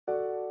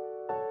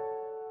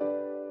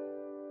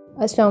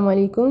अस्सलाम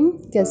वालेकुम,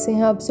 कैसे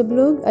हैं आप सब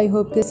लोग। आई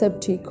होप के सब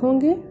ठीक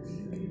होंगे।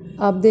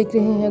 आप देख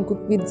रहे हैं कुक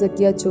विद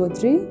ज़किया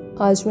चौधरी।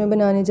 आज मैं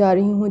बनाने जा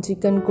रही हूँ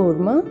चिकन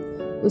कोरमा।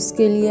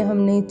 उसके लिए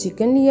हमने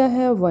चिकन लिया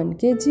है 1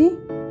 kg,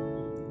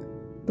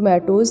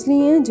 टमाटोज़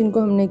लिए हैं जिनको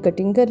हमने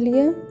कटिंग कर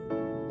लिया,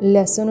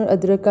 लहसुन और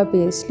अदरक का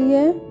पेस्ट लिया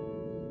है,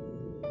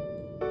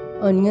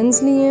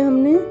 अनियंस लिए हैं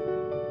हमने,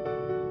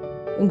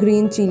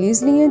 ग्रीन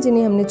चिलीज़ लिए हैं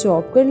जिन्हें हमने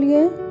चॉप कर लिया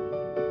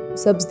है,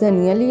 सब्ज़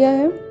धनिया लिया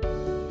है,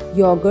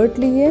 योगर्ट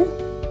ली है,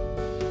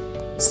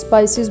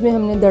 स्पाइसेस में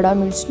हमने दड़ा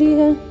मिर्च ली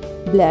है,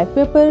 ब्लैक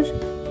पेपर,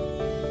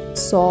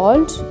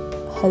 सॉल्ट,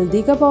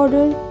 हल्दी का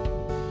पाउडर,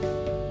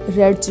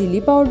 रेड चिली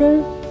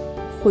पाउडर,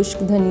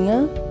 खुश्क धनिया,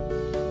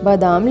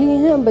 बादाम लिए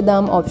हैं।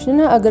 बादाम ऑप्शनल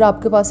है, अगर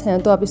आपके पास हैं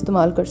तो आप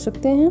इस्तेमाल कर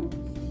सकते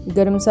हैं।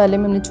 गरम मसाले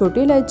में हमने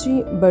छोटी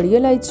इलायची, बड़ी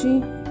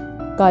इलायची,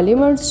 काली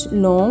मिर्च,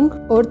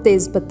 लौंग और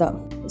तेज़पत्ता।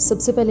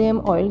 सबसे पहले हम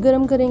ऑयल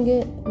गरम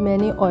करेंगे।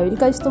 मैंने ऑयल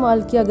का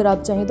इस्तेमाल किया, अगर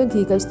आप चाहें तो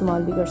घी का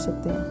इस्तेमाल भी कर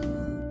सकते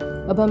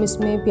हैं। अब हम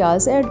इसमें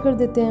प्याज ऐड कर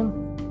देते हैं।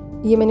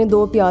 ये मैंने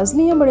 2 प्याज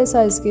लिए हैं बड़े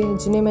साइज़ के,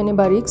 जिन्हें मैंने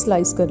बारीक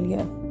स्लाइस कर लिया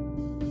है।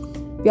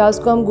 प्याज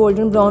को हम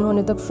गोल्डन ब्राउन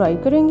होने तक फ्राई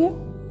करेंगे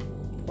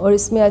और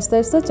इसमें आहिस्ता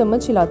आहिस्ता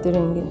चम्मच हिलाते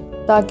रहेंगे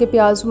ताकि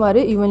प्याज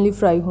हमारे इवनली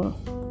फ्राई हों।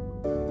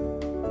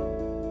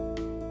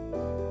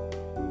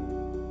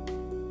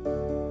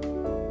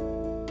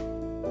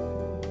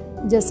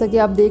 जैसा कि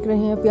आप देख रहे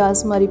हैं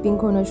प्याज हमारी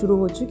पिंक होना शुरू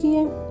हो चुकी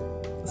है।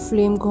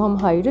 फ्लेम को हम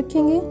हाई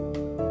रखेंगे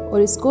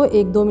और इसको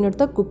 1-2 मिनट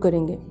तक कुक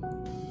करेंगे।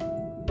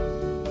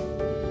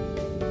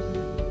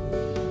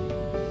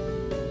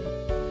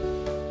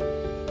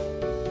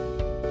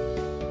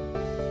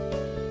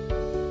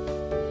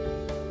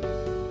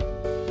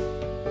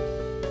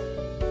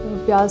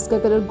 प्याज का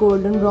कलर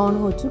गोल्डन ब्राउन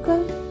हो चुका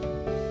है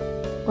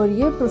और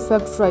ये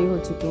परफेक्ट फ्राई हो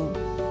चुके हैं।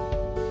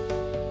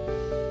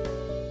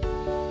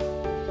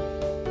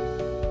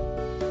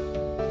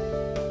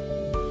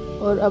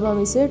 और अब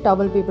हम इसे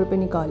टॉवल पेपर पे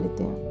निकाल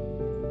लेते हैं।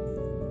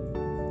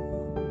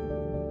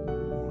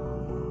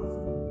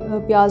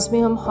 प्याज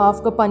में हम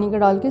 1/2 कप पानी का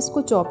डाल के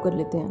इसको चॉप कर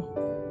लेते हैं।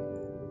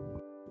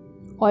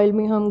 ऑयल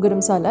में हम गरम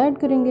मसाला ऐड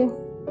करेंगे,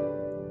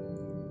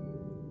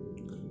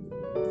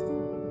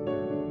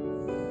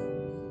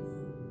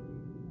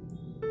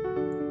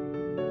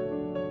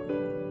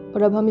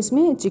 और अब हम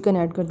इसमें चिकन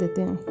ऐड कर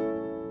देते हैं।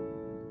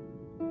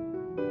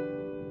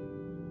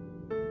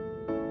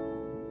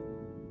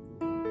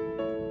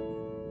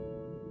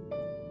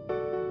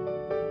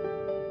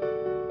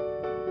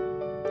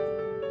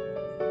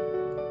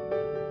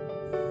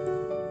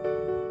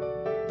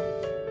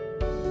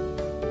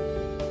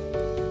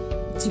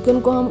 चिकन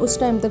को हम उस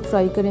टाइम तक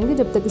फ्राई करेंगे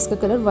जब तक इसका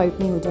कलर वाइट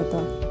नहीं हो जाता।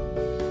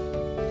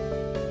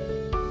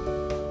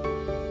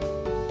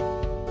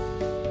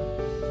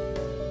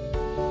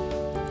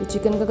 तो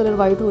चिकन का कलर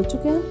वाइट हो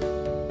चुका है।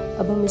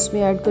 अब हम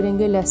इसमें ऐड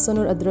करेंगे लहसुन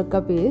और अदरक का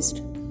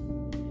पेस्ट,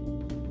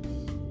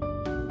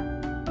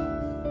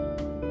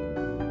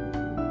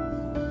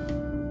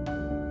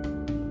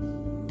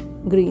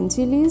 ग्रीन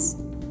चिलीज।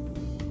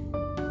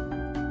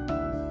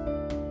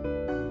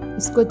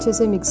 इसको अच्छे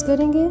से मिक्स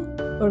करेंगे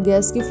और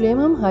गैस की फ्लेम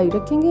हम हाई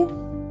रखेंगे।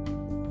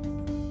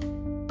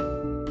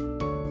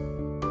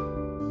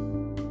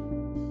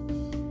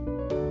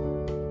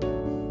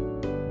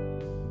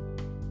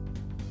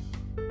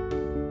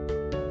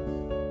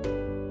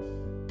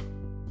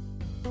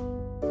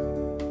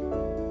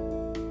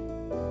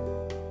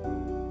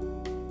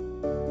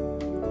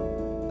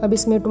 अब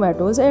इसमें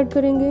टमाटोज ऐड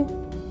करेंगे।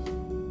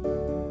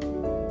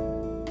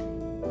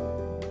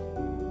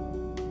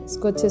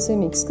 इसको अच्छे से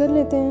मिक्स कर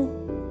लेते हैं।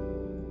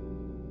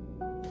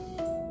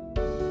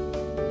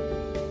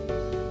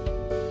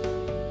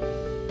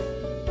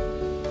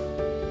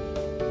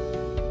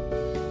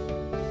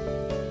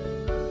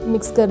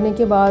 मिक्स करने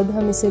के बाद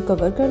हम इसे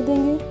कवर कर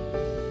देंगे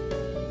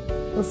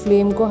और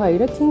फ्लेम को हाई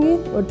रखेंगे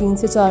और 3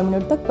 से 4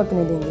 मिनट तक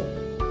पकने देंगे।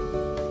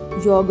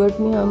 योगर्ट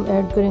में हम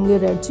ऐड करेंगे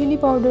red chilli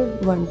powder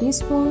 1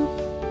 teaspoon,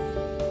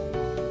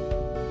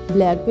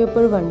 black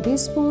pepper 1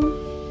 teaspoon,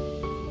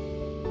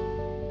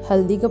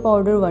 हल्दी का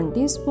पाउडर 1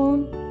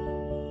 टीस्पून,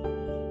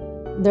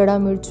 दड़ा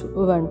मिर्च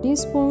 1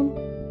 टीस्पून,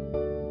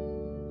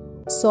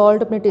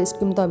 सॉल्ट अपने टेस्ट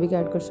के मुताबिक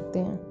ऐड कर सकते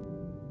हैं,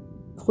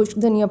 खुश्क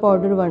धनिया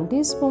पाउडर 1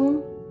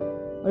 टीस्पून,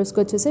 और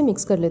इसको अच्छे से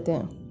मिक्स कर लेते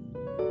हैं।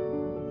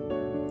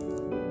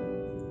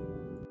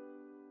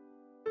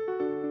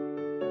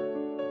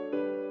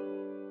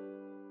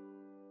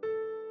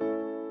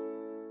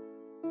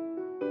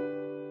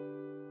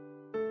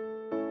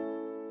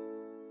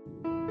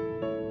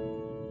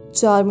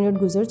 चार मिनट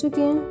गुजर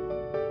चुके हैं।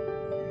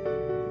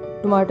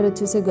 टमाटर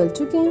अच्छे से गल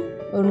चुके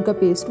हैं और उनका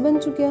पेस्ट बन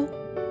चुका है।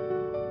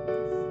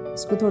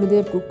 इसको थोड़ी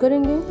देर कुक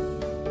करेंगे।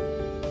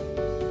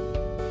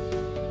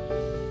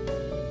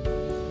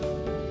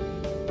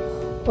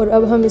 और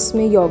अब हम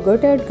इसमें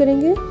योगर्ट ऐड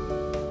करेंगे।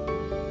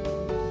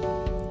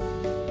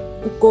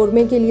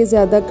 कोरमे के लिए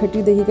ज़्यादा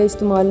खट्टी दही का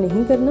इस्तेमाल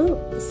नहीं करना,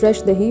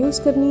 फ्रेश दही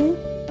यूज़ करनी है।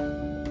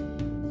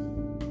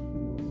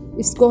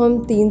 इसको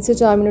हम 3 से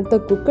 4 मिनट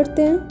तक कुक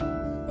करते हैं,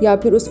 या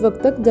फिर उस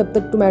वक्त तक जब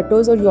तक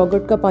टमाटोज़ और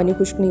योगर्ट का पानी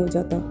खुश्क नहीं हो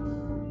जाता।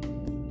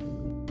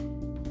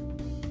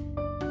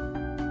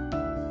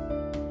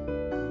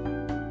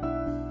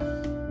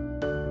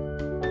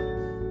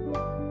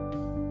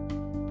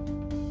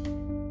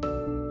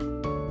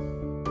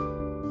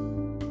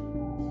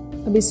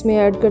 अब इसमें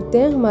ऐड करते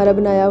हैं हमारा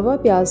बनाया हुआ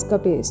प्याज का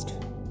पेस्ट।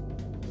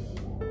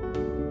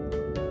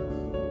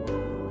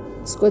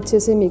 इसको अच्छे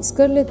से मिक्स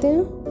कर लेते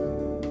हैं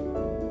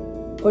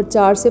और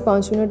 4 से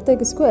 5 मिनट तक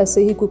इसको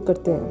ऐसे ही कुक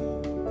करते हैं।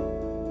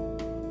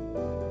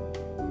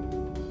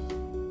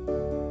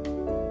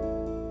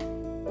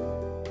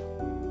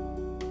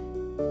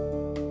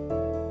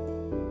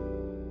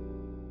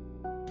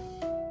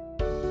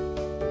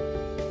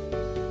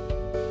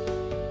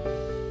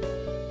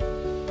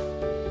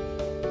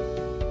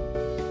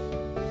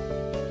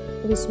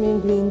 अब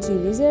इसमें ग्रीन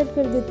चिलीज ऐड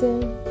कर देते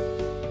हैं।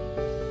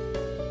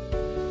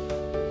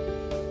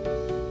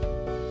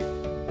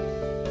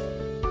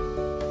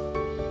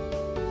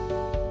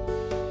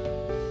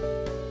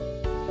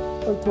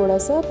 और थोड़ा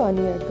सा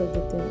पानी ऐड कर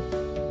देते हैं।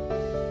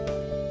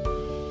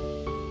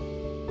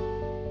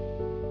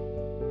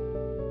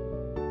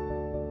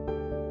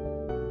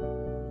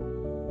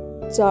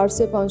 चार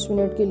से 5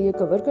 मिनट के लिए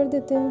कवर कर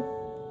देते हैं।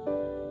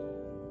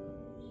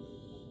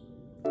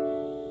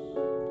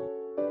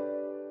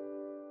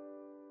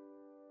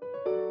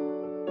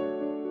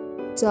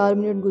 4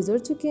 मिनट गुजर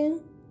चुके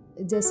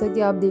हैं। जैसा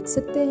कि आप देख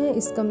सकते हैं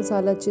इसका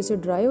मसाला अच्छे से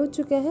ड्राई हो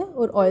चुका है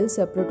और ऑयल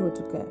सेपरेट हो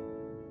चुका है।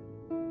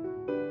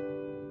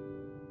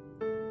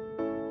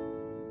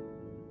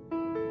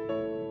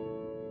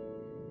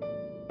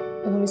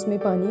 अब हम इसमें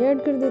पानी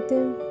ऐड कर देते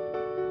हैं।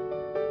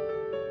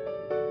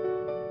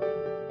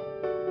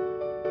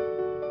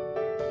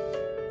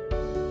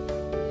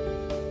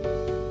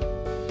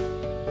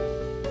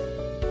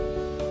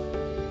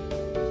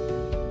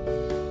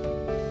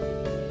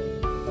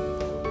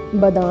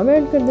 बादाम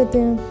ऐड कर देते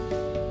हैं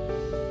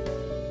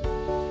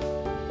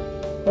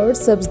और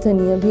सब्ज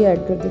धनिया भी ऐड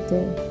कर देते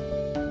हैं।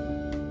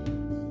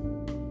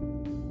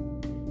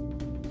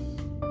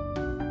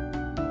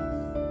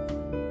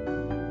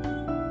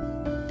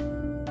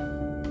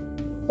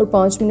 और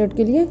 5 मिनट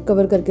के लिए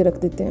कवर करके रख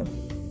देते हैं।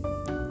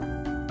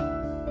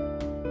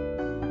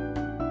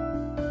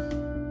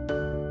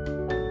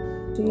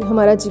 तो ये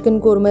हमारा चिकन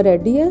कोरमा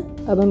रेडी है।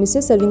 अब हम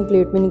इसे सर्विंग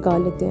प्लेट में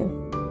निकाल लेते हैं।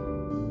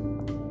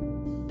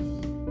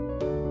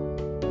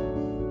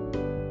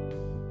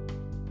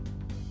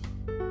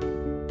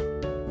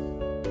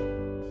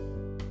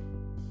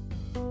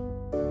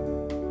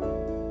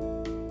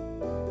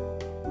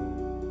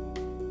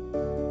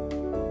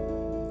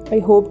 आई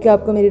होप कि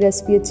आपको मेरी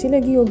रेसिपी अच्छी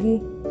लगी होगी।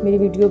 मेरी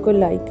वीडियो को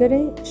लाइक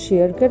करें,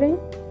 शेयर करें,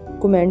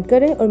 कमेंट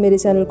करें और मेरे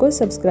चैनल को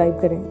सब्सक्राइब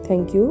करें।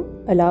 Thank you.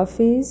 अल्लाह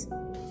हाफिज़।